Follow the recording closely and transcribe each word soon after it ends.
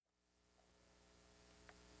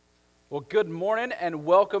Well, good morning and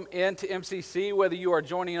welcome into MCC. Whether you are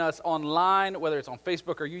joining us online, whether it's on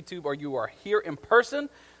Facebook or YouTube, or you are here in person,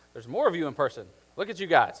 there's more of you in person. Look at you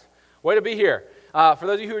guys. Way to be here. For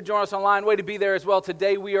those of you who are joining us online, way to be there as well.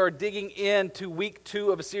 Today we are digging into week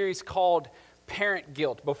 2 of a series called Parent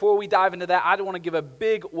Guilt. Before we dive into that, I want to give a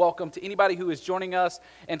big welcome to anybody who is joining us,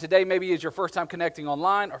 and today maybe is your first time connecting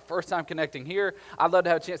online or first time connecting here. I'd love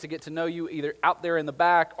to have a chance to get to know you either out there in the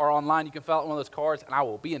back or online. You can fill out one of those cards, and I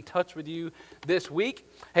will be in touch with you this week.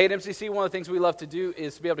 Hey, at MCC, one of the things we love to do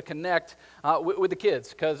is to be able to connect with the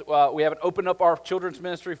kids, because we haven't opened up our children's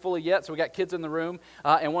ministry fully yet, so we got kids in the room,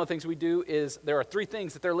 and one of the things we do is there are 3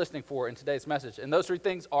 things that they're listening for in today's message, and those 3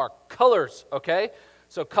 things are colors, okay?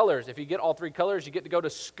 So colors, if you get all 3 colors, you get to go to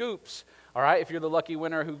Scoops, all right? If you're the lucky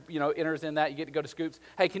winner who, enters in that, you get to go to Scoops.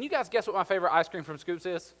 Hey, can you guys guess what my favorite ice cream from Scoops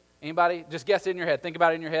is? Anybody? Just guess it in your head. Think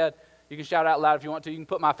about it in your head. You can shout it out loud if you want to. You can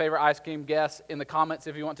put my favorite ice cream guess in the comments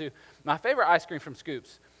if you want to. My favorite ice cream from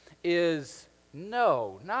Scoops is,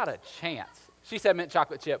 no, not a chance. She said mint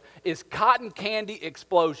chocolate chip. Is Cotton Candy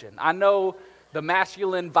Explosion. I know the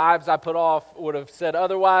masculine vibes I put off would have said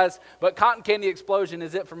otherwise, but Cotton Candy Explosion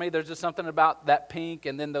is it for me. There's just something about that pink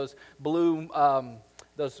and then those blue,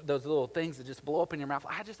 those little things that just blow up in your mouth.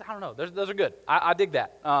 I don't know. Those are good. I dig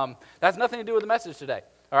that. That has nothing to do with the message today,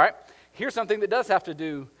 all right? Here's something that does have to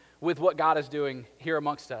do with what God is doing here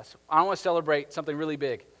amongst us. I want to celebrate something really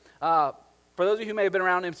big. For those of you who may have been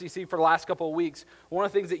around MCC for the last couple of weeks, one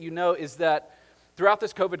of the things that you know is that throughout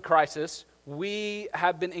this COVID crisis, we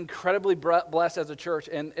have been incredibly blessed as a church,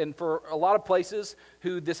 and for a lot of places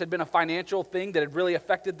who this had been a financial thing that had really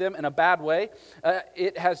affected them in a bad way,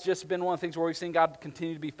 it has just been one of the things where we've seen God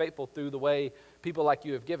continue to be faithful through the way people like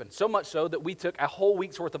you have given. So much so that we took a whole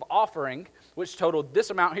week's worth of offering, which totaled this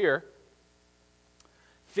amount here,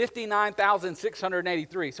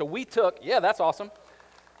 $59,683. So we took, that's awesome.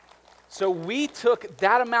 So we took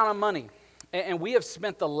that amount of money, and we have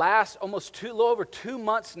spent the last almost a little over 2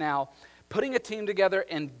 months now putting a team together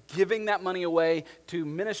and giving that money away to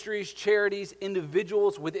ministries, charities,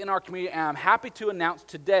 individuals within our community. And I'm happy to announce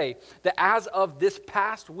today that as of this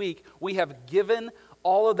past week, we have given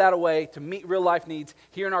all of that away to meet real life needs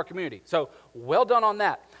here in our community. So well done on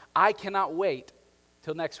that. I cannot wait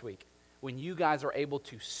till next week when you guys are able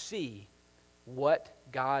to see what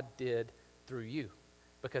God did through you.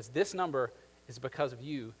 Because this number is because of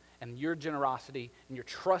you and your generosity and your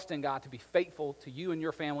trust in God to be faithful to you and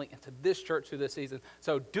your family and to this church through this season.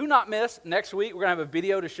 So do not miss next week. We're going to have a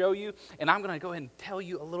video to show you, and I'm going to go ahead and tell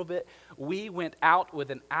you a little bit. We went out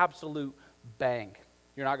with an absolute bang.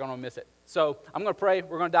 You're not going to miss it. So I'm going to pray.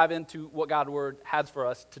 We're going to dive into what God's word has for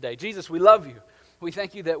us today. Jesus, we love you. We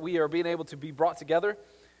thank you that we are being able to be brought together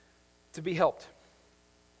to be helped.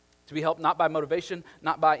 To be helped not by motivation,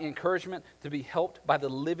 not by encouragement, to be helped by the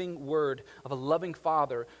living word of a loving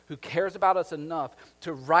Father who cares about us enough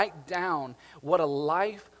to write down what a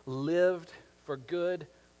life lived for good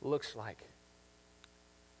looks like.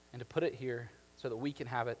 And to put it here so that we can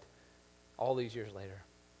have it all these years later.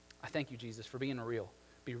 I thank you, Jesus, for being real.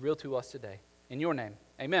 Be real to us today. In your name,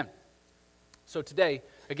 amen. So today,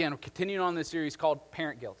 again, we're continuing on this series called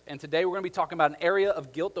Parent Guilt. And today we're going to be talking about an area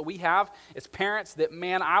of guilt that we have as parents that,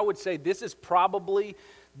 man, I would say this is probably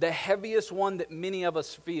the heaviest one that many of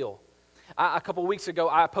us feel. A couple weeks ago,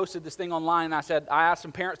 I posted this thing online, and I asked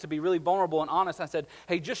some parents to be really vulnerable and honest. I said,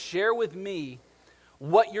 hey, just share with me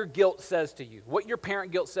what your guilt says to you, what your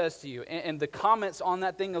parent guilt says to you. And the comments on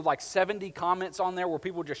that thing, of like 70 comments on there where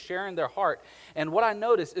people just sharing their heart. And what I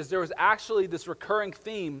noticed is there was actually this recurring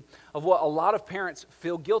theme of what a lot of parents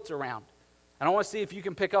feel guilt around. And I want to see if you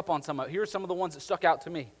can pick up on some of it. Here's some of the ones that stuck out to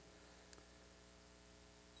me.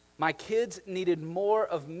 My kids needed more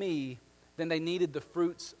of me than they needed the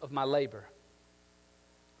fruits of my labor.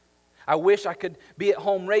 I wish I could be at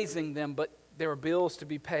home raising them, but there are bills to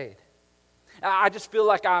be paid. I just feel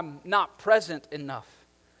like I'm not present enough.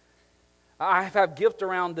 I have guilt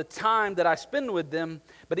around the time that I spend with them,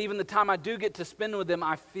 but even the time I do get to spend with them,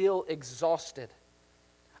 I feel exhausted.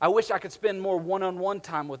 I wish I could spend more one-on-one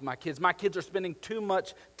time with my kids. My kids are spending too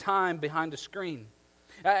much time behind a screen.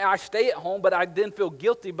 I stay at home, but I then feel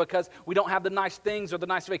guilty because we don't have the nice things or the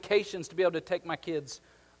nice vacations to be able to take my kids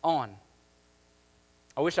on.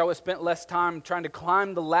 I wish I would have spent less time trying to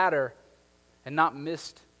climb the ladder and not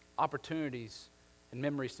missed opportunities and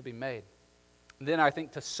memories to be made. And then I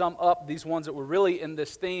think to sum up these ones that were really in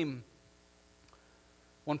this theme,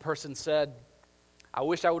 one person said, I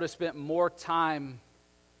wish I would have spent more time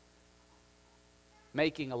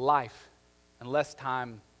making a life and less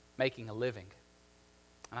time making a living.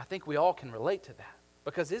 And I think we all can relate to that.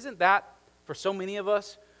 Because isn't that, for so many of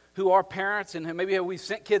us, who are parents and maybe we've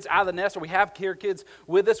sent kids out of the nest or we have kids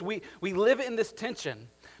with us, we live in this tension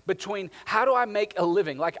between how do I make a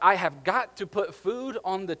living? Like I have got to put food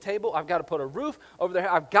on the table. I've got to put a roof over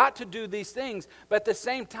there. I've got to do these things. But at the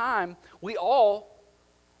same time, we all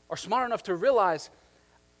are smart enough to realize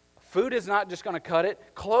food is not just going to cut it.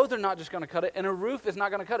 Clothes are not just going to cut it. And a roof is not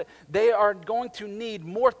going to cut it. They are going to need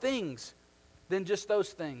more things than just those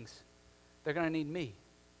things. They're going to need me.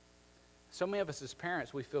 So many of us as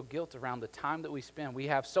parents, we feel guilt around the time that we spend. We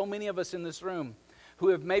have so many of us in this room who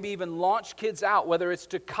have maybe even launched kids out, whether it's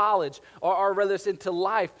to college or whether it's into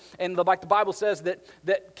life. And like the Bible says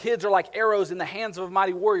that kids are like arrows in the hands of a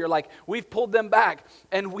mighty warrior. Like we've pulled them back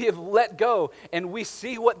and we have let go and we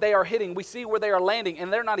see what they are hitting. We see where they are landing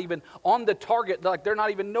and they're not even on the target. Like they're not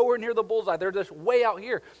even nowhere near the bullseye. They're just way out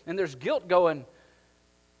here. And there's guilt going,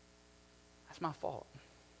 that's my fault.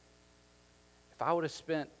 If I would have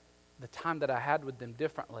spent the time that I had with them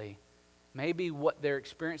differently, maybe what they're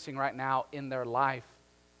experiencing right now in their life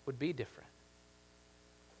would be different.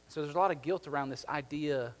 So there's a lot of guilt around this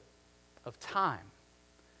idea of time.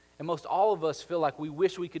 And most all of us feel like we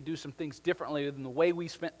wish we could do some things differently than the way we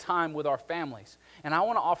spent time with our families. And I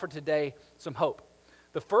want to offer today some hope.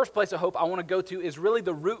 The first place of hope I want to go to is really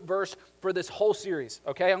the root verse for this whole series.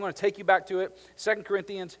 Okay, I'm going to take you back to it. 2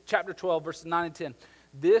 Corinthians chapter 12, verses 9 and 10.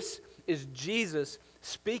 This is Jesus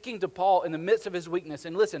speaking to Paul in the midst of his weakness.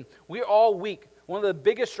 And listen, we're all weak. One of the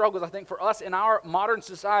biggest struggles, I think, for us in our modern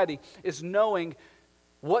society is knowing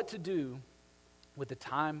what to do with the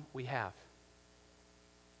time we have.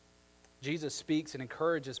 Jesus speaks and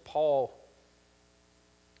encourages Paul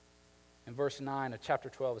in verse 9 of chapter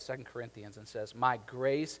 12 of 2 Corinthians and says, my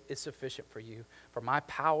grace is sufficient for you, for my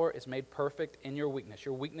power is made perfect in your weakness.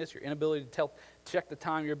 Your weakness, your inability to check the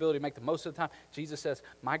time, your ability to make the most of the time. Jesus says,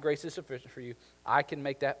 my grace is sufficient for you. I can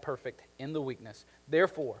make that perfect in the weakness.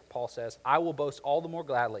 Therefore, Paul says, I will boast all the more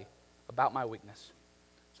gladly about my weakness,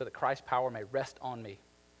 so that Christ's power may rest on me.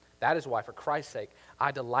 That is why, for Christ's sake,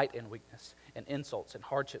 I delight in weakness, and insults, and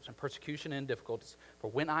hardships, and persecution, and difficulties. For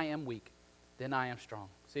when I am weak, then I am strong.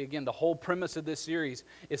 See, again, the whole premise of this series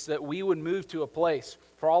is that we would move to a place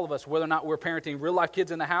for all of us, whether or not we're parenting real-life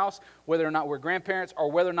kids in the house, whether or not we're grandparents, or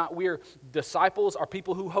whether or not we're disciples or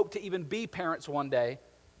people who hope to even be parents one day,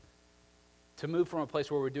 to move from a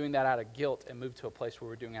place where we're doing that out of guilt and move to a place where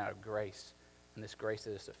we're doing it out of grace, and this grace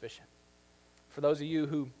is sufficient. For those of you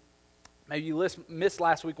who maybe you missed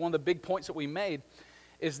last week, one of the big points that we made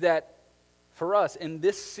is that for us, in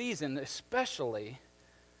this season especially,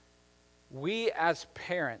 we as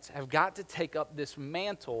parents have got to take up this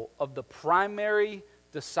mantle of the primary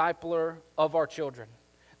discipler of our children.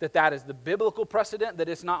 That is the biblical precedent, that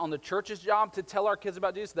it's not on the church's job to tell our kids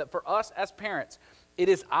about Jesus, that for us as parents, it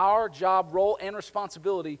is our job, role, and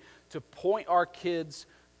responsibility to point our kids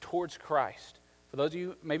towards Christ. For those of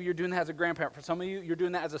you, maybe you're doing that as a grandparent. For some of you, you're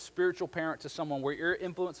doing that as a spiritual parent to someone where you're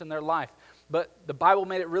influencing their life. But the Bible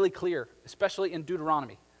made it really clear, especially in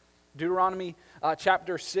Deuteronomy. Deuteronomy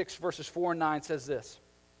chapter 6, verses 4 and 9 says this.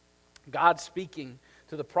 God speaking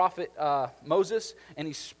to the prophet Moses, and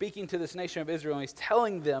he's speaking to this nation of Israel, and he's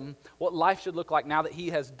telling them what life should look like now that he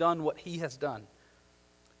has done what he has done.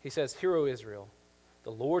 He says, Hear, O Israel,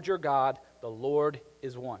 the Lord your God, the Lord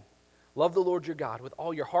is one. Love the Lord your God with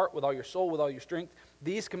all your heart, with all your soul, with all your strength.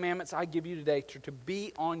 These commandments I give you today to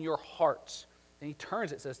be on your hearts. And he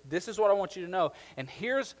turns it, says, this is what I want you to know. And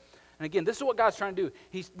again, this is what God's trying to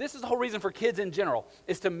do. This is the whole reason for kids in general,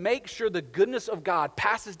 is to make sure the goodness of God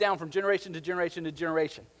passes down from generation to generation to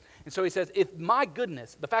generation. And so he says, if my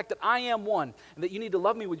goodness, the fact that I am one, and that you need to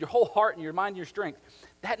love me with your whole heart and your mind and your strength,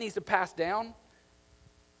 that needs to pass down.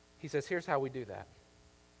 He says, here's how we do that.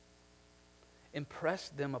 Impress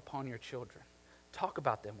them upon your children. Talk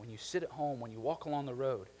about them when you sit at home, when you walk along the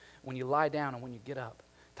road, when you lie down, and when you get up.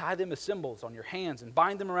 Tie them as symbols on your hands and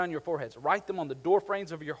bind them around your foreheads. Write them on the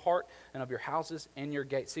doorframes of your heart and of your houses and your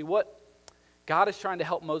gates. See, what God is trying to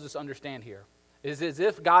help Moses understand here is as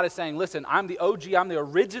if God is saying, listen, I'm the OG, I'm the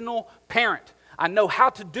original parent. I know how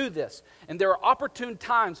to do this. And there are opportune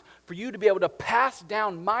times for you to be able to pass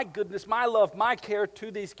down my goodness, my love, my care to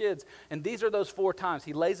these kids. And these are those 4 times.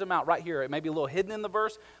 He lays them out right here. It may be a little hidden in the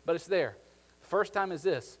verse, but it's there. The first time is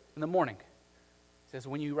this, in the morning. It says,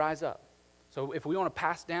 when you rise up. So if we want to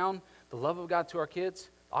pass down the love of God to our kids,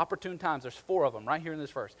 opportune times, there's 4 of them right here in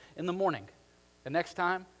this verse. In the morning. The next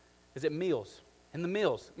time is at meals. In the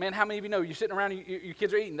meals. Man, how many of you know you're sitting around, your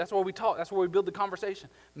kids are eating. That's where we talk. That's where we build the conversation.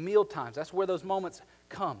 Meal times. That's where those moments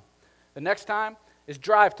come. The next time is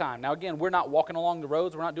drive time. Now, again, we're not walking along the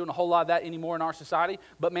roads. We're not doing a whole lot of that anymore in our society.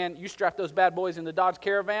 But, man, you strap those bad boys in the Dodge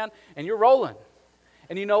Caravan, and you're rolling.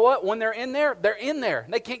 And you know what? When they're in there, they're in there.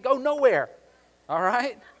 They can't go nowhere. All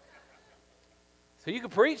right? So you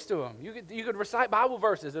could preach to them. You could recite Bible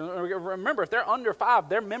verses. And remember, if they're under 5,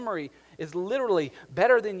 their memory is literally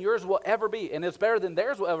better than yours will ever be. And it's better than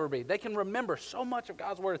theirs will ever be. They can remember so much of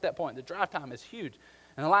God's word at that point. The drive time is huge.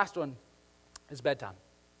 And the last one is bedtime.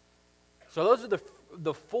 So those are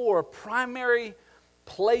the 4 primary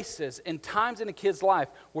places and times in a kid's life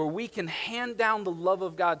where we can hand down the love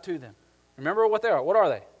of God to them. Remember what they are. What are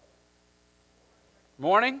they?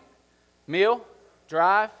 Morning, meal,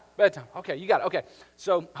 drive, bedtime. Okay, you got it. Okay,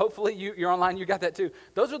 so hopefully you're online, you got that too.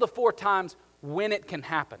 Those are the 4 times when it can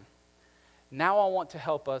happen. Now I want to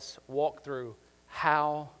help us walk through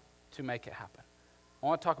how to make it happen. I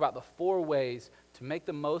want to talk about the 4 ways to make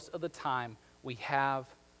the most of the time we have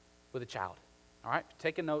with a child. All right,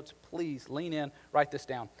 taking notes, please lean in, write this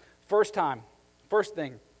down. First thing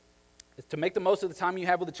is to make the most of the time you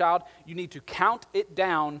have with a child, you need to count it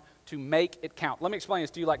down to make it count. Let me explain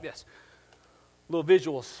this to you like this. Little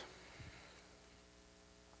visuals.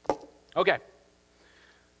 Okay.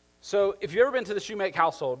 So if you've ever been to the Shoemake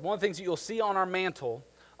household, one of the things that you'll see on our mantle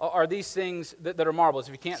are these things that are marbles.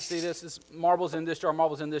 If you can't see this, it's marbles in this jar,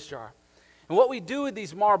 marbles in this jar. And what we do with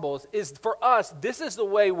these marbles is, for us, this is the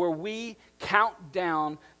way where we count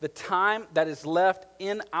down the time that is left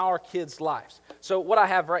in our kids' lives. So what I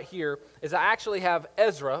have right here is I actually have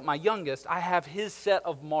Ezra, my youngest, I have his set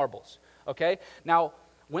of marbles, okay? Now,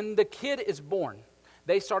 when the kid is born,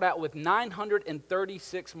 they start out with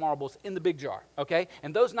 936 marbles in the big jar, okay?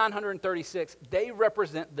 And those 936, they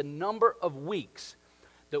represent the number of weeks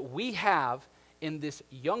that we have in this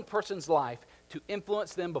young person's life to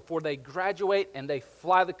influence them before they graduate and they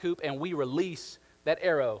fly the coop and we release that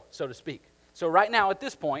arrow, so to speak. So right now at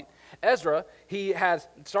this point, Ezra, he has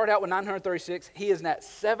started out with 936. He is at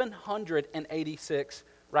 786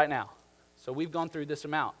 right now. So we've gone through this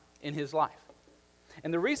amount in his life.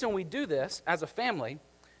 And the reason we do this as a family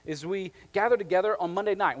is we gather together on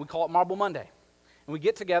Monday night. We call it Marble Monday. And we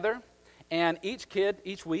get together, and each kid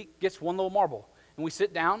each week gets one little marble. And we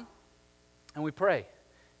sit down and we pray.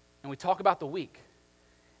 And we talk about the week.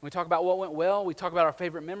 And we talk about what went well. We talk about our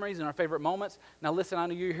favorite memories and our favorite moments. Now listen, I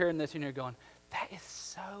know you're hearing this and you're going, that is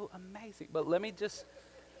so amazing. But let me just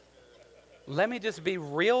be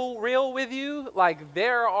real with you. Like,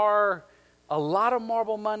 there are a lot of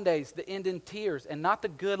Marble Mondays that end in tears, and not the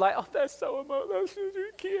good, like, oh, that's so emotional,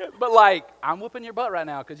 you can't. But like, I'm whooping your butt right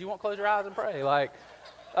now because you won't close your eyes and pray. Like,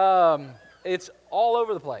 it's all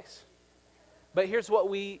over the place. But here's what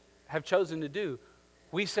we have chosen to do.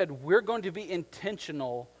 We said we're going to be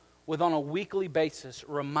intentional with, on a weekly basis,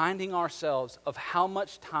 reminding ourselves of how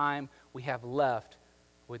much time we have left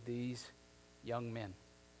with these young men.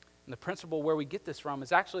 And the principle where we get this from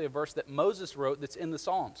is actually a verse that Moses wrote that's in the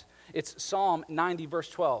Psalms. It's Psalm 90, verse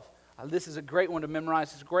 12. This is a great one to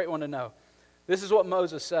memorize. It's a great one to know. This is what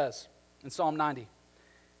Moses says in Psalm 90. He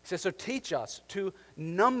says, so teach us to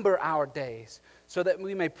number our days so that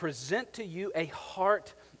we may present to you a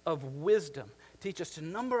heart of wisdom. Teach us to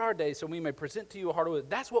number our days so we may present to you a heart of wisdom.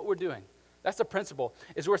 That's what we're doing. That's the principle,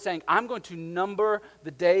 is we're saying, I'm going to number the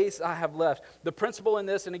days I have left. The principle in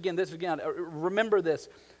this, and again, remember this,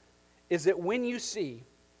 is that when you see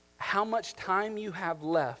how much time you have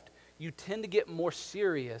left, you tend to get more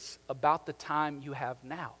serious about the time you have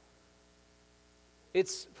now.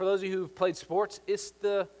 It's, for those of you who've played sports, it's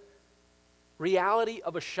the reality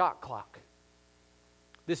of a shot clock.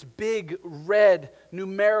 This big red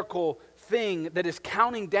numerical thing that is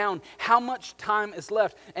counting down how much time is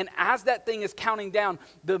left. And as that thing is counting down,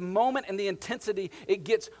 the moment and the intensity, it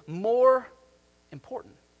gets more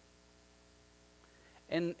important.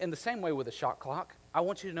 And in the same way with a shot clock, I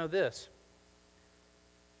want you to know this.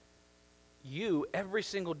 You, every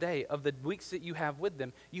single day of the weeks that you have with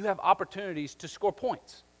them, you have opportunities to score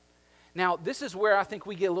points. Now, this is where I think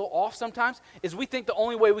we get a little off sometimes, is we think the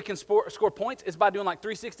only way we can score points is by doing like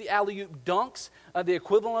 360 alley-oop dunks, the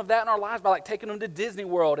equivalent of that in our lives, by like taking them to Disney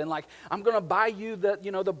World and like, I'm going to buy you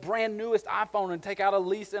the brand newest iPhone and take out a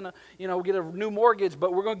lease and get a new mortgage,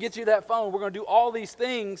 but we're going to get you that phone. We're going to do all these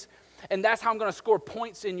things, and that's how I'm going to score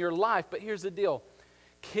points in your life. But here's the deal.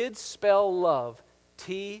 Kids spell love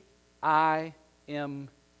Time. And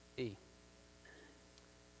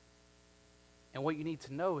what you need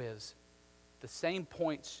to know is the same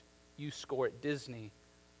points you score at Disney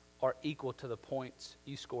are equal to the points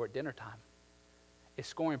you score at dinner time. It's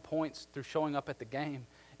scoring points through showing up at the game.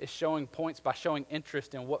 It's showing points by showing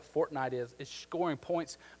interest in what Fortnite is. It's scoring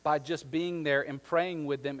points by just being there and praying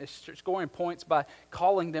with them. It's scoring points by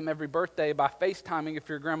calling them every birthday, by FaceTiming if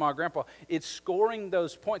you're grandma or grandpa. It's scoring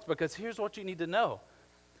those points because here's what you need to know.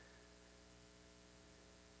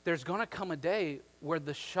 there's going to come a day where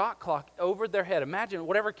the shot clock over their head, imagine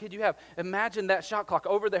whatever kid you have, imagine that shot clock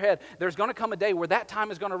over their head. There's going to come a day where that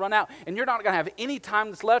time is going to run out, and you're not going to have any time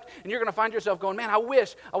that's left, and you're going to find yourself going, man, I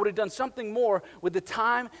wish I would have done something more with the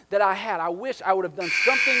time that I had. I wish I would have done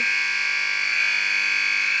something.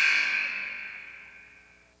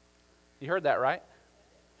 You heard that, right?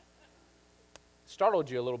 Startled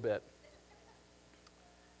you a little bit.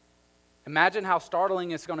 Imagine how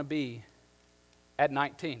startling it's going to be at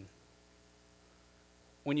 19,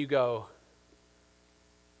 when you go,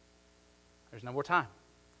 there's no more time.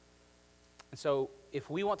 And so if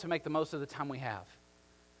we want to make the most of the time we have,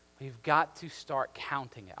 we've got to start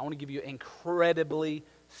counting it. I want to give you an incredibly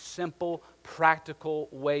simple, practical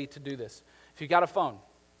way to do this. If you got a phone,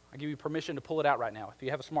 I give you permission to pull it out right now. If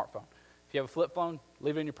you have a smartphone. If you have a flip phone,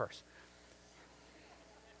 leave it in your purse.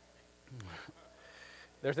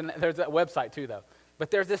 There's that website too, though.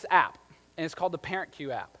 But there's this app, and it's called the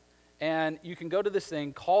ParentCue app. And you can go to this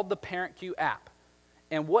thing called the ParentCue app.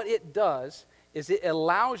 And what it does is it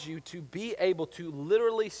allows you to be able to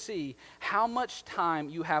literally see how much time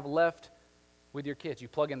you have left with your kids. You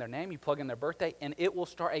plug in their name, you plug in their birthday, and it will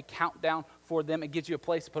start a countdown for them. It gives you a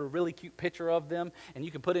place to put a really cute picture of them, and you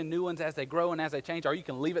can put in new ones as they grow and as they change, or you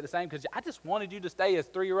can leave it the same, because I just wanted you to stay as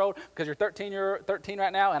 3-year-old, because you're 13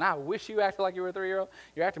 right now, and I wish you acted like you were a 3-year-old.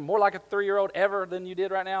 You're acting more like a 3-year-old ever than you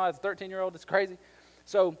did right now as a 13-year-old. It's crazy.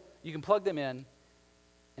 So you can plug them in,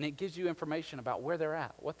 and it gives you information about where they're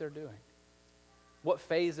at, what they're doing, what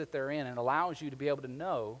phase that they're in, and allows you to be able to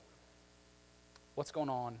know what's going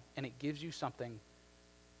on, and it gives you something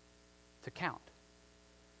to count.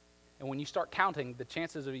 And when you start counting, the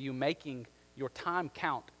chances of you making your time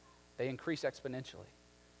count, they increase exponentially.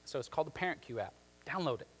 So it's called the ParentCue app.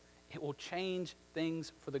 Download it. It will change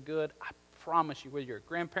things for the good. I promise you, whether you're a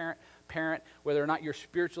grandparent, parent, whether or not you're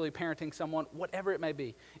spiritually parenting someone, whatever it may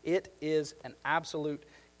be, it is an absolute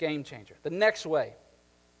game changer. The next way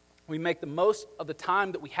we make the most of the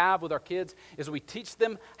time that we have with our kids is we teach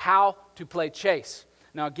them how to play chase.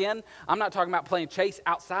 Now again, I'm not talking about playing chase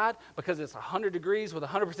outside because it's 100 degrees with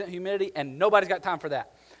 100% humidity and nobody's got time for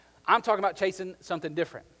that. I'm talking about chasing something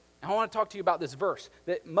different. And I want to talk to you about this verse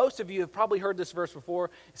that most of you have probably heard this verse before.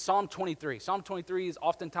 Psalm 23. Psalm 23 is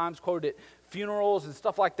oftentimes quoted at funerals and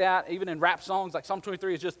stuff like that, even in rap songs. Like Psalm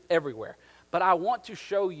 23 is just everywhere. But I want to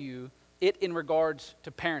show you it in regards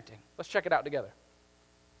to parenting. Let's check it out together.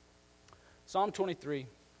 Psalm 23,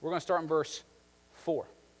 we're going to start in verse 4.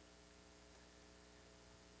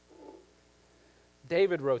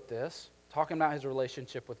 David wrote this, talking about his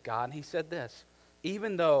relationship with God, and he said this,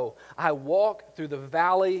 even though I walk through the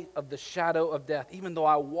valley of the shadow of death, even though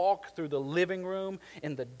I walk through the living room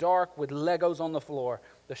in the dark with Legos on the floor,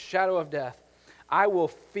 the shadow of death, I will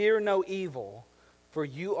fear no evil, for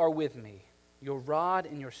you are with me. Your rod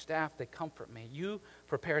and your staff, they comfort me. You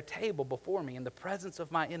prepare a table before me in the presence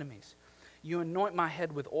of my enemies. You anoint my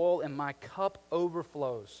head with oil, and my cup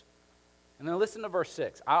overflows. And then listen to verse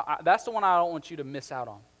 6. That's the one I don't want you to miss out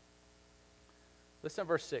on. Listen to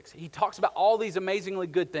verse 6. He talks about all these amazingly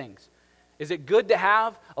good things. Is it good to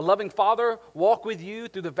have a loving father walk with you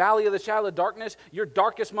through the valley of the shadow of darkness, your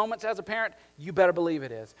darkest moments as a parent? You better believe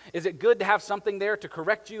it is. Is it good to have something there to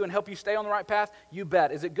correct you and help you stay on the right path? You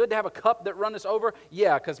bet. Is it good to have a cup that runneth over?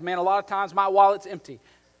 Yeah, because, man, a lot of times my wallet's empty.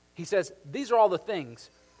 He says, these are all the things.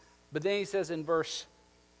 But then he says in verse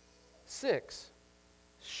 6,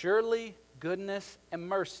 surely goodness and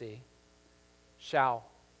mercy shall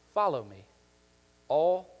follow me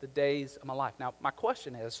all the days of my life. Now, my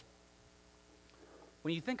question is,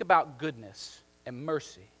 when you think about goodness and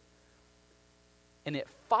mercy and it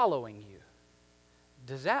following you,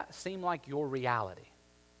 does that seem like your reality?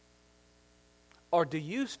 Or do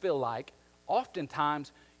you feel like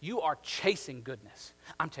oftentimes you are chasing goodness?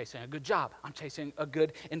 I'm chasing a good job. I'm chasing a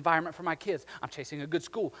good environment for my kids. I'm chasing a good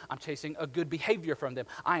school. I'm chasing a good behavior from them.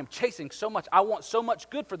 I am chasing so much. I want so much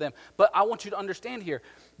good for them. But I want you to understand here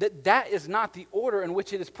that that is not the order in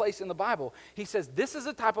which it is placed in the Bible. He says this is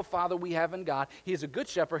the type of father we have in God. He is a good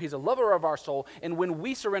shepherd. He's a lover of our soul. And when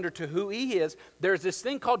we surrender to who he is, there's this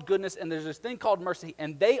thing called goodness and there's this thing called mercy.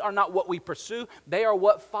 And they are not what we pursue. They are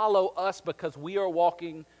what follow us because we are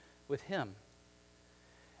walking with him.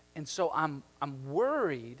 And so I'm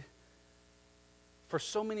worried for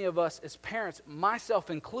so many of us as parents, myself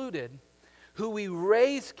included, who we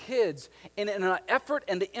raise kids in an effort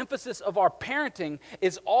and the emphasis of our parenting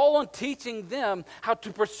is all on teaching them how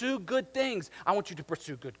to pursue good things. I want you to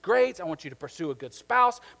pursue good grades. I want you to pursue a good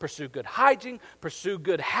spouse, pursue good hygiene, pursue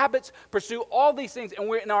good habits, pursue all these things. And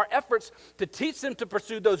we're in our efforts to teach them to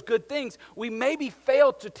pursue those good things, we maybe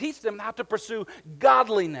fail to teach them how to pursue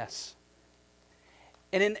godliness.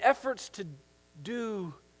 And in efforts to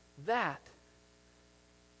do that,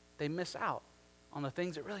 they miss out on the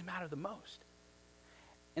things that really matter the most.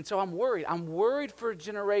 And so I'm worried. I'm worried for a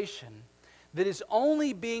generation that is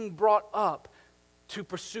only being brought up to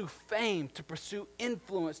pursue fame, to pursue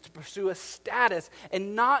influence, to pursue a status,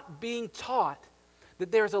 and not being taught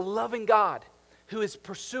that there's a loving God who is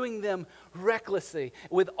pursuing them recklessly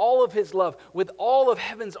with all of his love, with all of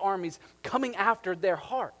heaven's armies coming after their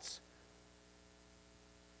hearts.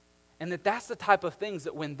 And that's the type of things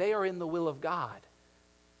that when they are in the will of God,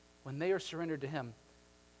 when they are surrendered to him,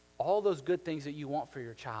 all those good things that you want for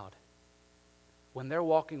your child, when they're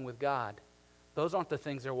walking with God, those aren't the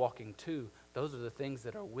things they're walking to. Those are the things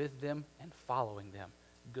that are with them and following them.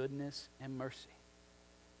 Goodness and mercy.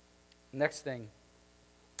 Next thing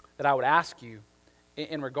that I would ask you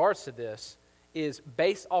in regards to this is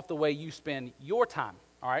based off the way you spend your time.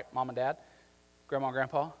 All right, mom and dad, grandma and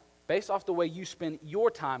grandpa, based off the way you spend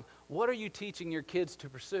your time, what are you teaching your kids to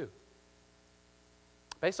pursue?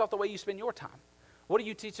 Based off the way you spend your time, what are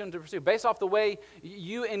you teaching them to pursue? Based off the way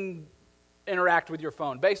you interact with your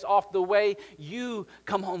phone, based off the way you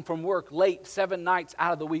come home from work late 7 nights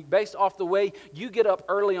out of the week, based off the way you get up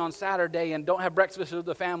early on Saturday and don't have breakfast with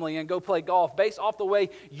the family and go play golf, based off the way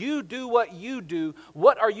you do,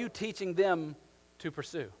 what are you teaching them to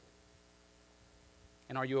pursue?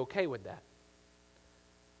 And are you okay with that?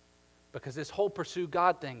 Because this whole pursue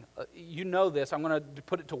God thing, you know this, I'm going to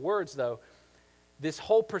put it to words though. This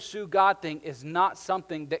whole pursue God thing is not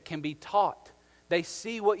something that can be taught. They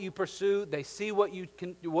see what you pursue. They see what you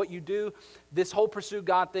do. This whole pursue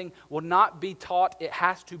God thing will not be taught. It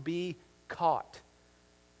has to be caught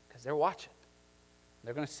because they're watching.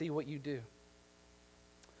 They're going to see what you do.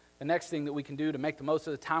 The next thing that we can do to make the most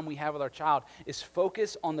of the time we have with our child is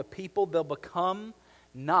focus on the people they'll become,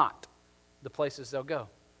 not the places they'll go.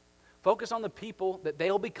 Focus on the people that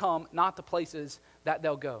they'll become, not the places that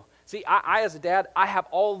they'll go. See, I as a dad, I have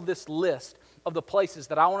all this list of the places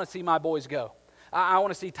that I want to see my boys go. I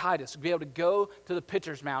want to see Titus be able to go to the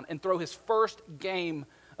pitcher's mound and throw his first game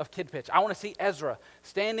of kid pitch. I want to see Ezra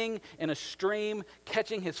standing in a stream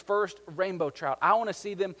catching his first rainbow trout. I want to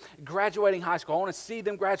see them graduating high school. I want to see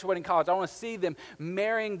them graduating college. I want to see them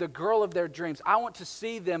marrying the girl of their dreams. I want to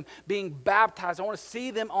see them being baptized. I want to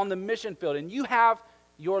see them on the mission field. And you have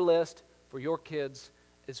your list for your kids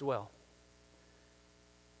as well.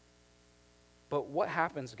 But what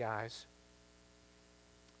happens, guys,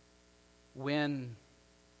 when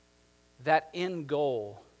that end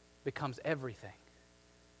goal becomes everything?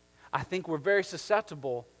 I think we're very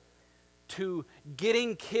susceptible to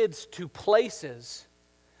getting kids to places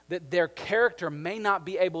that their character may not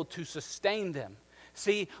be able to sustain them.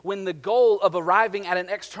 See, when the goal of arriving at an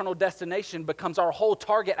external destination becomes our whole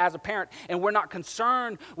target as a parent, and we're not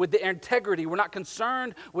concerned with their integrity, we're not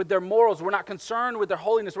concerned with their morals, we're not concerned with their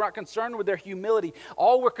holiness, we're not concerned with their humility.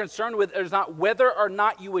 All we're concerned with is not whether or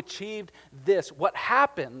not you achieved this. What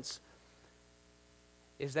happens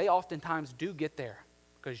is they oftentimes do get there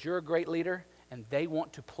because you're a great leader and they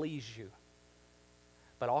want to please you.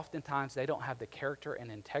 But oftentimes they don't have the character and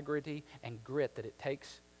integrity and grit that it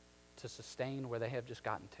takes to sustain where they have just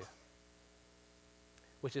gotten to.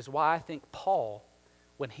 Which is why I think Paul,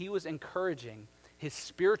 when he was encouraging his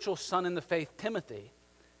spiritual son in the faith, Timothy,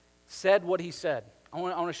 said what he said. I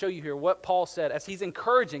want to show you here what Paul said as he's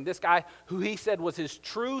encouraging this guy who he said was his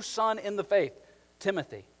true son in the faith,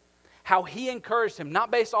 Timothy. How he encouraged him, not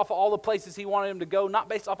based off of all the places he wanted him to go, not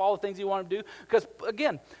based off all the things he wanted to do. Because,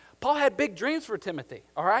 again, Paul had big dreams for Timothy,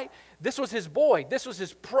 all right? This was his boy. This was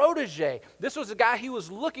his protege. This was the guy he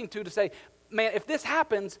was looking to say, man, if this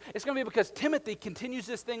happens, it's going to be because Timothy continues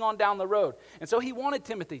this thing on down the road. And so he wanted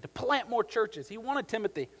Timothy to plant more churches. He wanted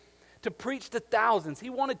Timothy to preach to thousands. He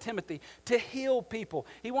wanted Timothy to heal people.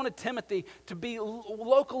 He wanted Timothy to be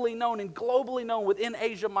locally known and globally known within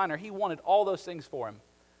Asia Minor. He wanted all those things for him.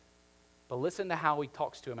 But listen to how he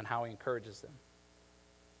talks to him and how he encourages them.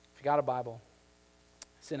 If you got a Bible,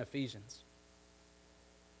 it's in Ephesians.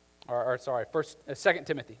 Second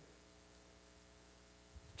Timothy.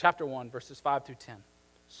 Chapter 1, verses 5 through 10.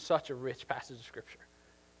 Such a rich passage of Scripture.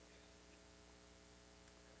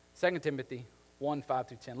 2 Timothy 1, 5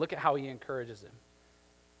 through 10. Look at how he encourages them.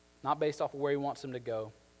 Not based off of where he wants them to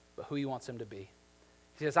go, but who he wants them to be.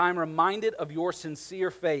 He says, I am reminded of your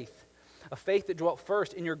sincere faith, a faith that dwelt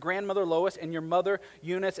first in your grandmother Lois and your mother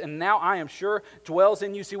Eunice, and now I am sure dwells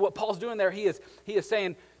in you. See what Paul's doing there? He is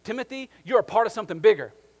saying, Timothy, you're a part of something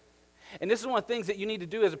bigger. And this is one of the things that you need to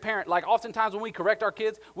do as a parent. Like oftentimes when we correct our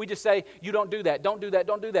kids, we just say, you don't do that, don't do that,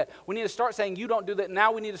 don't do that. We need to start saying, you don't do that.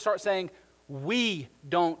 Now we need to start saying, we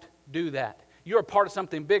don't do that. You're a part of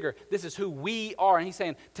something bigger. This is who we are. And he's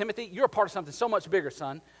saying, Timothy, you're a part of something so much bigger,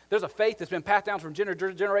 son. There's a faith that's been passed down from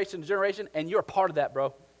generation to generation, and you're a part of that,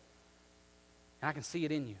 bro. And I can see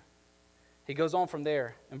it in you. He goes on from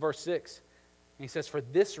there in verse 6. And he says, for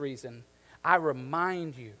this reason, I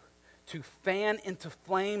remind you to fan into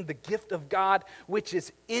flame the gift of God, which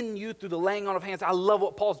is in you through the laying on of hands. I love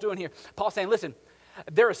what Paul's doing here. Paul's saying, listen,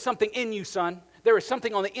 there is something in you, son. There is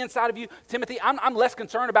something on the inside of you. Timothy, I'm less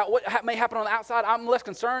concerned about what may happen on the outside. I'm less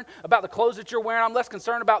concerned about the clothes that you're wearing. I'm less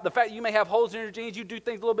concerned about the fact that you may have holes in your jeans. You do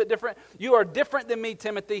things a little bit different. You are different than me,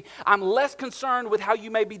 Timothy. I'm less concerned with how you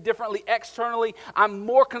may be differently externally. I'm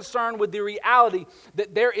more concerned with the reality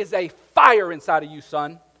that there is a fire inside of you,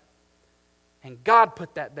 son. And God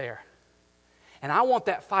put that there. And I want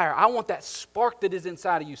that fire. I want that spark that is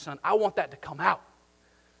inside of you, son. I want that to come out.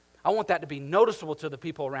 I want that to be noticeable to the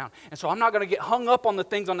people around. And so I'm not going to get hung up on the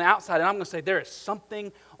things on the outside. And I'm going to say, there is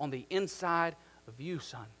something on the inside of you,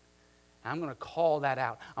 son. And I'm going to call that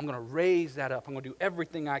out. I'm going to raise that up. I'm going to do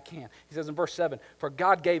everything I can. He says in verse 7, for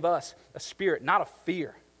God gave us a spirit, not of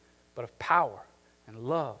fear, but of power and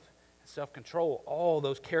love and self-control. All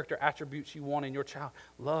those character attributes you want in your child.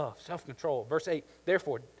 Love, self-control. Verse 8,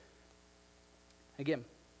 therefore, again,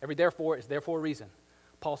 every therefore is there for a reason.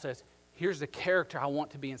 Paul says, here's the character I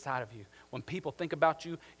want to be inside of you. When people think about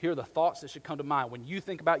you, here are the thoughts that should come to mind. When you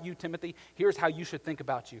think about you, Timothy, here's how you should think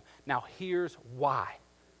about you. Now, here's why.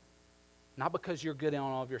 Not because you're good in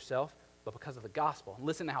all of yourself, but because of the gospel. And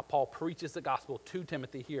listen to how Paul preaches the gospel to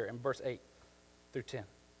Timothy here in verse 8 through 10.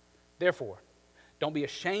 Therefore, don't be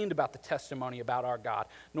ashamed about the testimony about our God,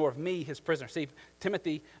 nor of me, his prisoner. See,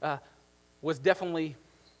 Timothy was definitely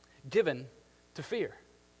given to fear.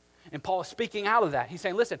 And Paul is speaking out of that. He's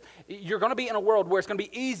saying, listen, you're going to be in a world where it's going to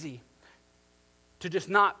be easy to just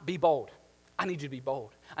not be bold. I need you to be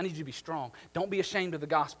bold. I need you to be strong. Don't be ashamed of the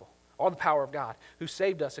gospel or the power of God who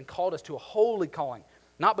saved us and called us to a holy calling,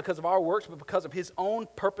 not because of our works, but because of his own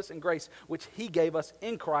purpose and grace, which he gave us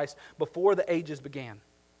in Christ before the ages began.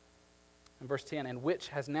 In verse 10, and which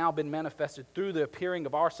has now been manifested through the appearing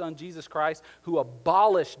of our Son, Jesus Christ, who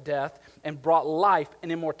abolished death and brought life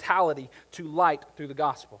and immortality to light through the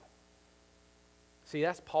gospel. See,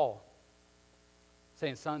 that's Paul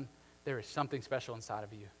saying, son, there is something special inside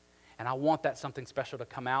of you. And I want that something special to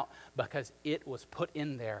come out because it was put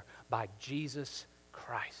in there by Jesus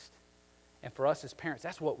Christ. And for us as parents,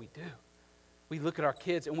 that's what we do. We look at our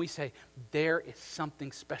kids and we say, there is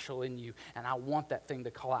something special in you, and I want that thing to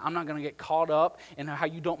call out. I'm not going to get caught up in how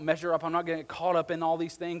you don't measure up. I'm not going to get caught up in all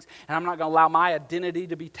these things, and I'm not going to allow my identity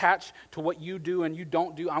to be attached to what you do and you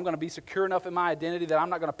don't do. I'm going to be secure enough in my identity that I'm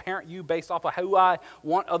not going to parent you based off of who I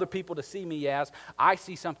want other people to see me as. I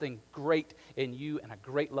see something great in you and a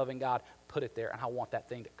great loving God. Put it there, and I want that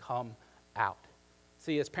thing to come out.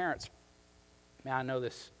 See, as parents, man, I know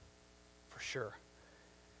this for sure.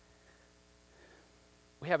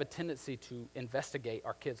 We have a tendency to investigate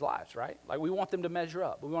our kids' lives, right? Like we want them to measure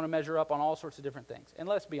up. We want to measure up on all sorts of different things. And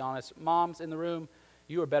let's be honest, moms in the room,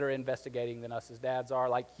 you are better at investigating than us as dads are.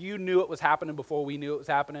 Like you knew it was happening before we knew it was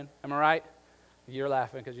happening. Am I right? You're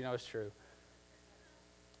laughing because you know it's true.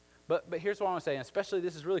 But here's what I want to say, and especially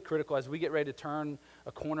this is really critical as we get ready to turn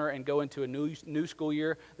a corner and go into a new school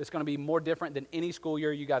year that's going to be more different than any school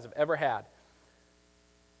year you guys have ever had.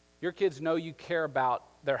 Your kids know you care about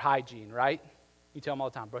their hygiene, right? You tell them all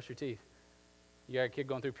the time, brush your teeth. You got a kid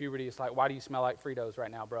going through puberty, it's like, why do you smell like Fritos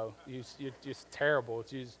right now, bro? You're just terrible.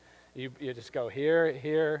 You just go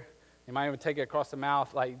here. You might even take it across the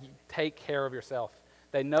mouth. Like, take care of yourself.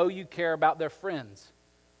 They know you care about their friends.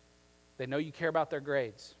 They know you care about their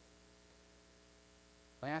grades.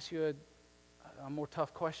 Let me ask you a more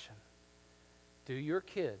tough question. Do your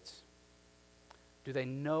kids, do they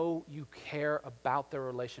know you care about their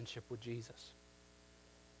relationship with Jesus?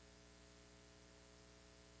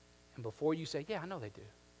 And before you say, yeah, I know they do,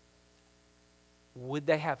 would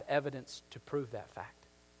they have evidence to prove that fact?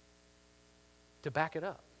 To back it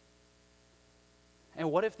up? And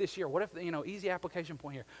what if this year, easy application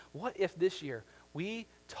point here, what if this year we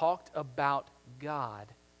talked about God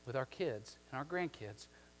with our kids and our grandkids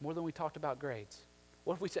more than we talked about grades?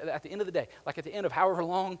 What if we said at the end of the day, like at the end of however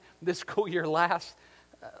long this school year lasts,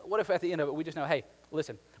 what if at the end of it we just know, hey,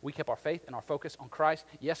 listen, we kept our faith and our focus on Christ.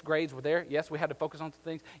 Yes, grades were there. Yes, we had to focus on some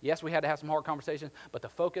things. Yes, we had to have some hard conversations, but the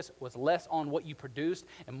focus was less on what you produced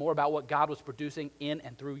and more about what God was producing in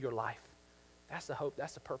and through your life. That's the hope.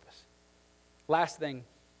 That's the purpose. Last thing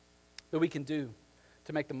that we can do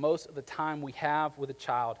to make the most of the time we have with a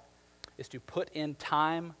child is to put in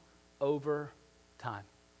time over time.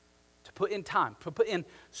 to put in time, to put in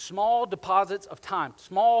small deposits of time,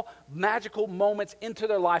 small magical moments into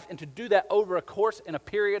their life, and to do that over a course and a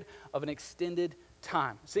period of an extended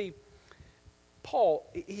time. See, Paul,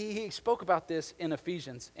 he spoke about this in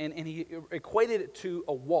Ephesians, and he equated it to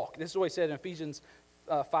a walk. This is what he said in Ephesians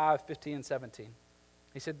 5, 15, and 17.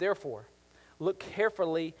 He said, therefore, look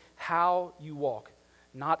carefully how you walk,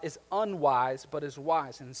 not as unwise, but as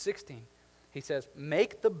wise. And in 16, he says,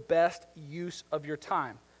 make the best use of your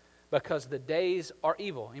time, because the days are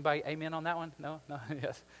evil. Anybody amen on that one? No?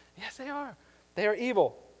 Yes. Yes, they are. They are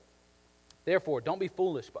evil. Therefore, don't be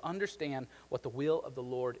foolish, but understand what the will of the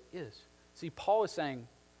Lord is. See, Paul is saying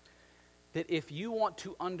that if you want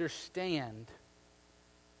to understand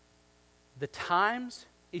the times,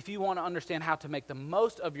 if you want to understand how to make the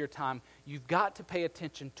most of your time, you've got to pay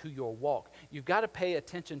attention to your walk. You've got to pay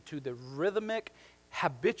attention to the rhythmic,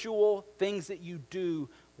 habitual things that you do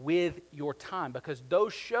with your time, because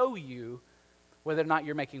those show you whether or not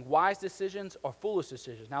you're making wise decisions or foolish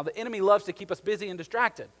decisions. Now, the enemy loves to keep us busy and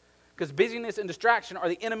distracted, because busyness and distraction are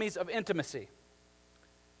the enemies of intimacy.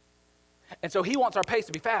 And so he wants our pace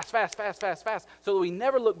to be fast, so that we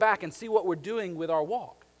never look back and see what we're doing with our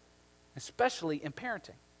walk, especially in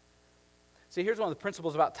parenting. See, here's one of the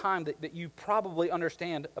principles about time that you probably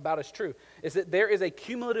understand about as true, is that there is a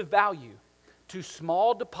cumulative value to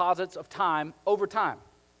small deposits of time over time.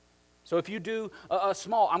 So if you do a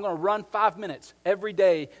small, I'm going to run 5 minutes every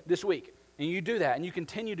day this week, and you do that, and you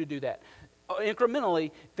continue to do that,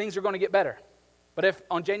 incrementally, things are going to get better. But if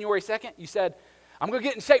on January 2nd you said, I'm going to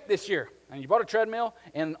get in shape this year, and you bought a treadmill,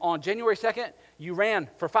 and on January 2nd, you ran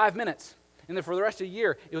for 5 minutes, and then for the rest of the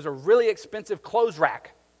year, it was a really expensive clothes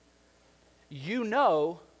rack. You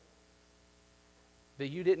know that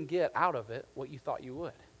you didn't get out of it what you thought you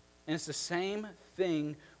would. And it's the same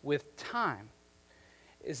thing with time,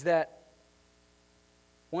 is that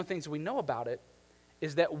one of the things we know about it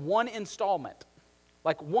is that one installment,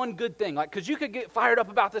 like one good thing, like, because you could get fired up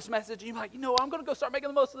about this message, and you're like, I'm going to go start making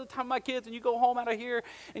the most of the time with my kids, and you go home out of here,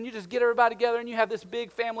 and you just get everybody together, and you have this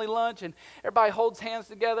big family lunch, and everybody holds hands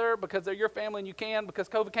together because they're your family, and you can, because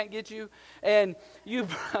COVID can't get you, and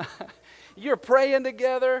you're praying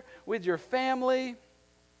together with your family,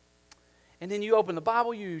 and then you open the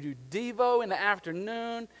Bible, you do Devo in the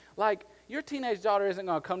afternoon. Like, your teenage daughter isn't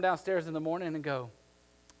going to come downstairs in the morning and go,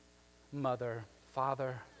 Mother,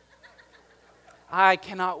 Father, I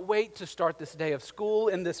cannot wait to start this day of school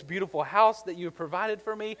in this beautiful house that you have provided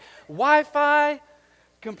for me. Wi-Fi,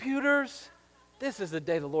 computers, this is the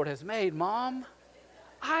day the Lord has made, Mom.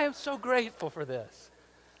 I am so grateful for this.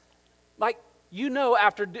 Like,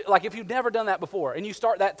 if you've never done that before and you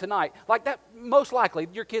start that tonight, like that, most likely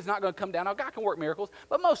your kid's not going to come down. Now, God can work miracles,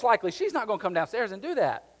 but most likely she's not going to come downstairs and do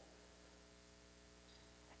that.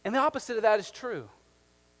 And the opposite of that is true.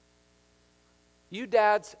 You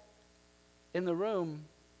dads in the room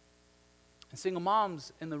and single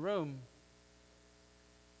moms in the room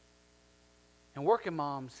and working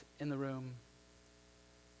moms in the room,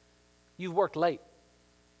 you've worked late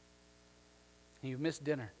and you've missed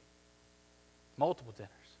dinner, multiple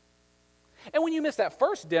dinners. And when you miss that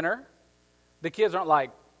first dinner, the kids aren't like,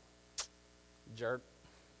 jerk,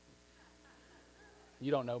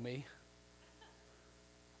 you don't know me.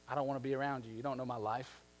 I don't want to be around you. You don't know my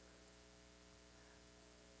life.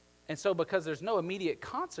 And so because there's no immediate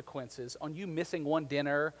consequences on you missing one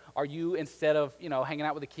dinner, or you, instead of, hanging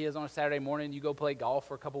out with the kids on a Saturday morning, you go play golf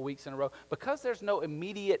for a couple weeks in a row, because there's no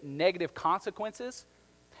immediate negative consequences,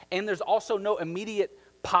 and there's also no immediate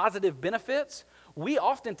positive benefits, we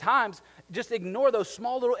oftentimes just ignore those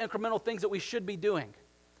small little incremental things that we should be doing.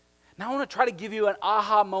 Now I want to try to give you an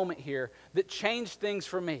aha moment here that changed things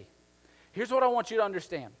for me. Here's what I want you to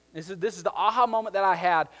understand. This is the aha moment that I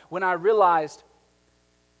had when I realized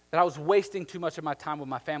that I was wasting too much of my time with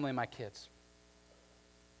my family and my kids.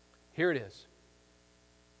 Here it is.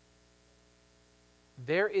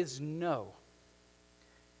 There is no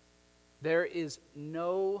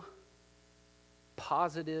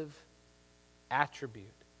positive attribute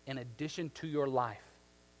in addition to your life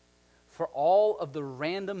for all of the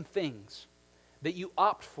random things that you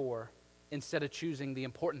opt for instead of choosing the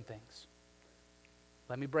important things.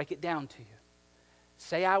 Let me break it down to you.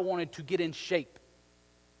 Say I wanted to get in shape.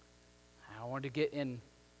 I wanted to get in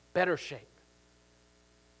better shape.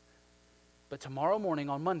 But tomorrow morning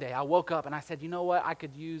on Monday, I woke up and I said, you know what, I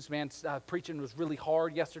could use, preaching was really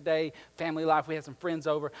hard yesterday, family life, we had some friends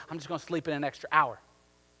over, I'm just going to sleep in an extra hour.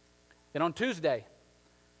 Then on Tuesday,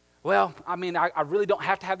 I really don't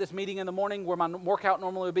have to have this meeting in the morning where my workout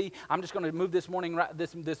normally would be. I'm just going to move this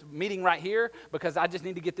meeting right here because I just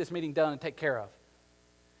need to get this meeting done and take care of.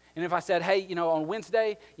 And if I said, hey, on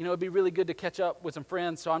Wednesday, it'd be really good to catch up with some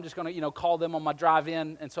friends, so I'm just going to, call them on my drive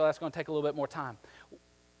in, and so that's going to take a little bit more time.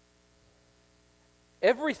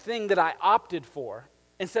 Everything that I opted for,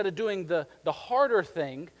 instead of doing the harder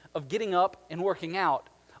thing of getting up and working out,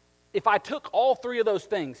 if I took all three of those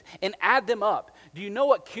things and add them up, do you know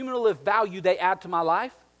what cumulative value they add to my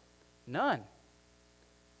life? None.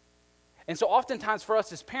 And so oftentimes for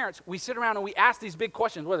us as parents, we sit around and we ask these big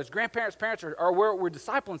questions, whether it's grandparents, parents, or where we're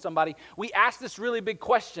discipling somebody, we ask this really big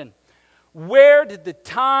question: where did the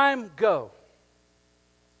time go?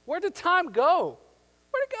 Where did time go?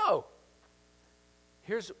 Where'd it go?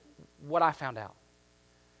 Here's what I found out.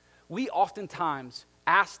 We oftentimes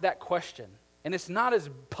ask that question, and it's not as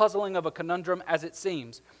puzzling of a conundrum as it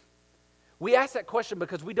seems. We ask that question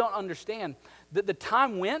because we don't understand that the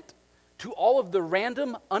time went to all of the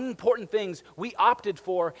random, unimportant things we opted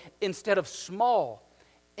for instead of small,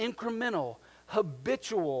 incremental,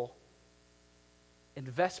 habitual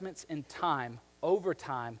investments in time, over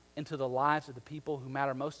time, into the lives of the people who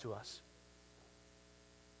matter most to us.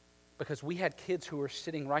 Because we had kids who were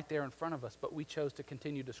sitting right there in front of us, but we chose to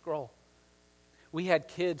continue to scroll. We had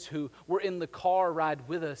kids who were in the car ride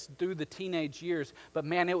with us through the teenage years, but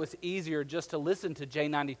man, it was easier just to listen to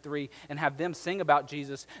J93 and have them sing about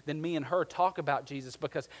Jesus than me and her talk about Jesus,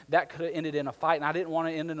 because that could have ended in a fight, and I didn't want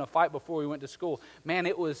to end in a fight before we went to school. Man,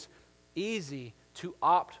 it was easy to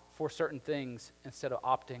opt for certain things instead of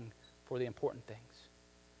opting for the important things.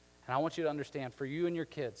 And I want you to understand, for you and your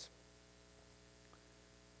kids,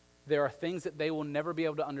 there are things that they will never be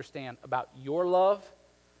able to understand about your love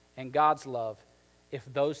and God's love if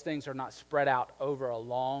those things are not spread out over a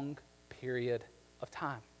long period of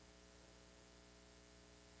time.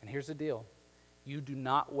 And here's the deal. You do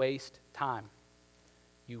not waste time.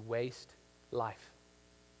 You waste life.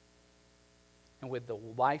 And with the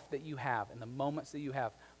life that you have and the moments that you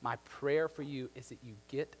have, my prayer for you is that you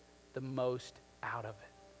get the most out of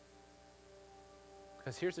it.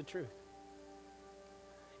 Because here's the truth.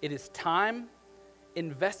 It is time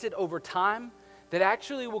invested over time that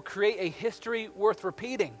actually will create a history worth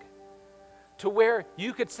repeating, to where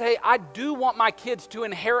you could say, I do want my kids to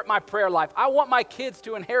inherit my prayer life. I want my kids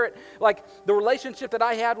to inherit, like, the relationship that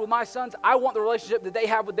I had with my sons. I want the relationship that they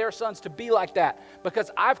have with their sons to be like that,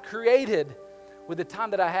 because I've created, with the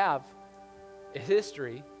time that I have, a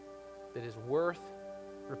history that is worth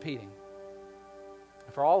repeating.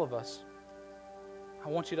 And for all of us, I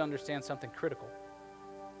want you to understand something critical.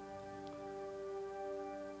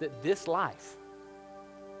 That this life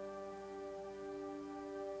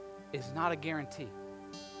is not a guarantee.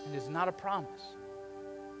 It is not a promise.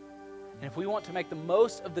 And if we want to make the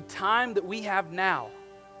most of the time that we have now,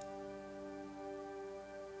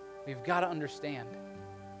 we've got to understand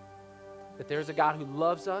that there's a God who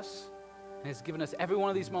loves us and has given us every one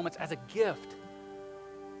of these moments as a gift.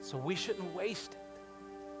 So we shouldn't waste it.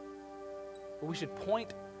 But we should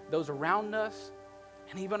point those around us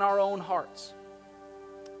and even our own hearts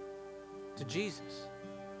to Jesus.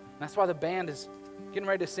 And that's why the band is getting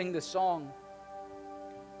ready to sing this song.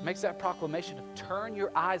 It makes that proclamation of turn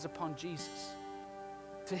your eyes upon Jesus,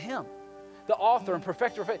 to Him, the author and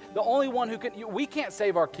perfecter of faith, the only one who can. We can't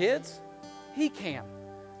save our kids. He can.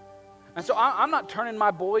 And so I'm not turning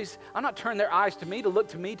my boys, I'm not turning their eyes to me, to look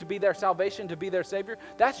to me, to be their salvation, to be their Savior.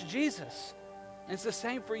 That's Jesus. And it's the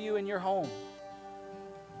same for you in your home.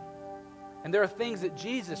 And there are things that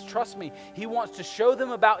Jesus, trust me, He wants to show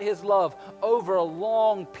them about His love over a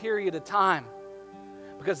long period of time.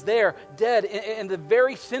 Because they're dead in the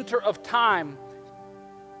very center of time,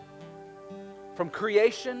 from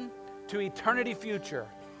creation to eternity future.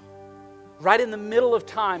 Right in the middle of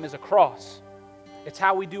time is a cross. It's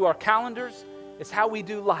how we do our calendars. It's how we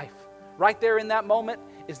do life. Right there in that moment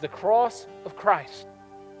is the cross of Christ.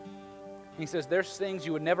 He says there's things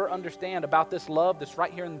you would never understand about this love that's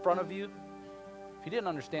right here in front of you if you didn't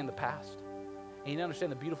understand the past. And you didn't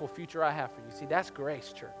understand the beautiful future I have for you. See, that's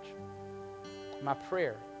grace, church. My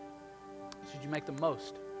prayer is that you make the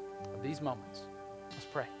most of these moments. Let's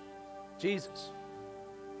pray. Jesus,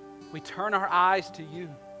 we turn our eyes to you.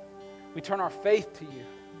 We turn our faith to you.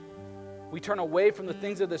 We turn away from the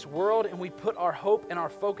things of this world and we put our hope and our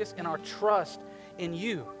focus and our trust in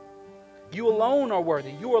you. You alone are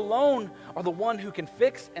worthy. You alone are the one who can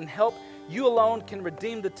fix and help. You alone can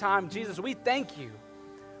redeem the time. Jesus, we thank you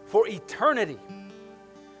for eternity,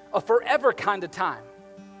 a forever kind of time.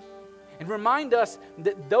 And remind us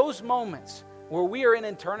that those moments where we are in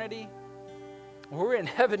eternity, where we're in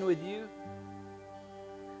heaven with you,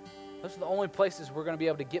 those are the only places we're going to be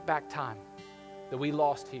able to get back time that we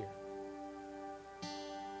lost here.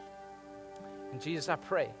 And Jesus, I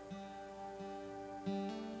pray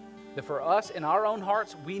That for us, in our own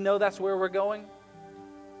hearts, we know that's where we're going.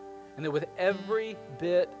 And that with every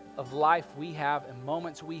bit of life we have and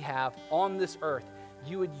moments we have on this earth,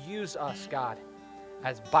 you would use us, God,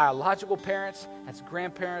 as biological parents, as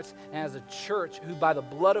grandparents, and as a church who by the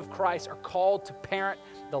blood of Christ are called to parent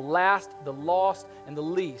the last, the lost, and the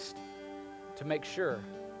least, to make sure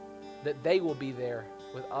that they will be there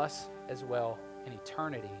with us as well in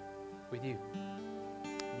eternity with you.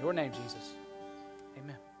 In your name, Jesus,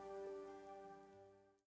 amen.